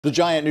The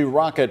giant new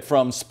rocket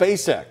from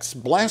SpaceX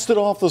blasted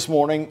off this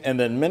morning, and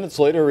then minutes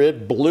later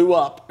it blew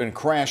up and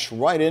crashed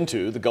right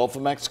into the Gulf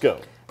of Mexico.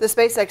 The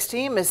SpaceX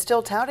team is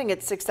still touting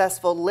its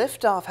successful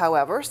liftoff,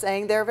 however,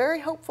 saying they're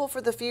very hopeful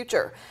for the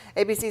future.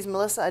 ABC's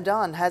Melissa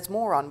Adon has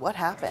more on what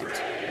happened.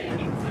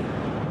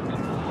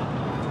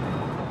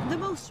 The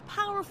most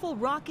powerful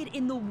rocket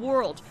in the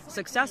world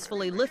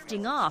successfully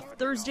lifting off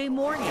Thursday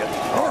morning.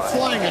 We're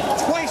flying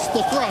at twice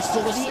the thrust.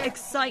 The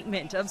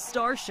excitement of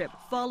Starship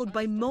followed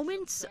by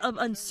moments of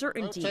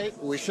uncertainty. Okay,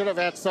 we should have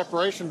had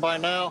separation by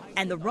now.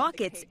 And the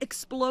rocket's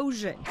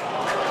explosion.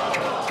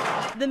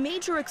 The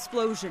major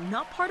explosion,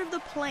 not part of the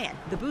plan.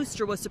 The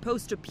booster was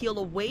supposed to peel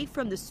away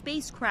from the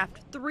spacecraft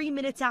 3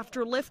 minutes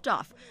after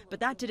liftoff, but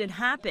that didn't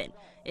happen.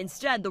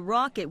 Instead, the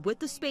rocket with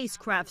the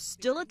spacecraft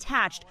still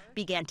attached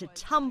began to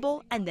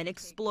tumble and then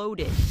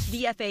exploded.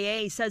 The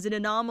FAA says an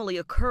anomaly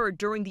occurred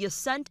during the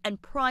ascent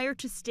and prior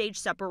to stage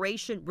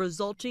separation,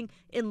 resulting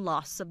in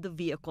loss of the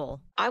vehicle.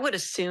 I would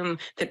assume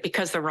that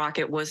because the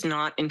rocket was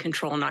not in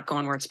control, not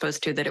going where it's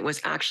supposed to, that it was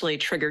actually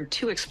triggered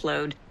to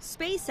explode.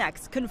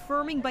 SpaceX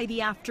confirming by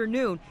the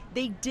afternoon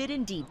they did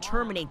indeed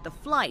terminate the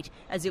flight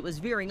as it was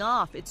veering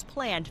off its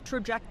planned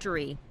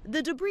trajectory.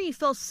 The debris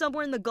fell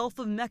somewhere in the Gulf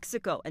of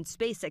Mexico, and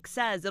SpaceX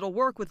says it'll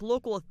work with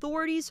local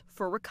authorities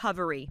for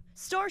recovery.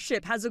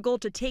 Starship has a goal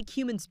to take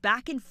humans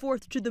back and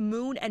forth to the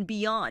moon and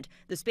beyond.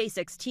 The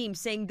SpaceX team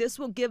saying this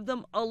will give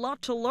them a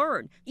lot to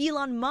learn.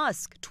 Elon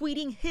Musk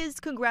tweeting his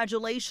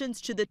congratulations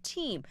to the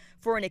team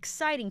for an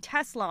exciting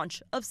test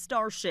launch of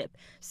Starship,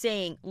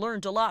 saying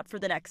learned a lot for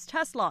the next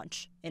test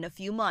launch in a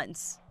few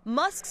months.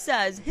 Musk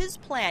says his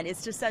plan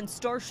is to send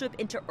Starship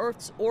into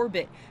Earth's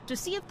orbit to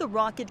see if the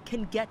rocket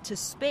can get to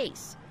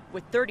space.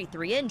 With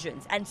 33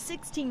 engines and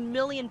 16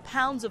 million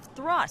pounds of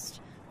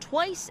thrust,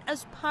 twice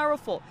as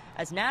powerful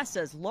as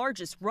NASA's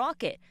largest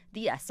rocket,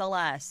 the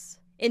SLS.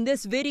 In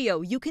this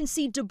video, you can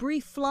see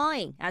debris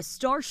flying as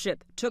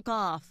Starship took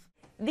off.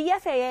 The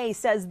FAA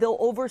says they'll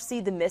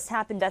oversee the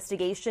mishap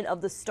investigation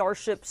of the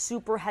Starship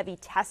Super Heavy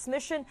test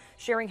mission,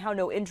 sharing how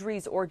no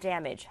injuries or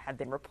damage have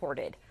been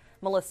reported.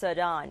 Melissa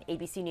Adon,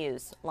 ABC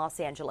News, Los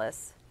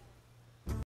Angeles.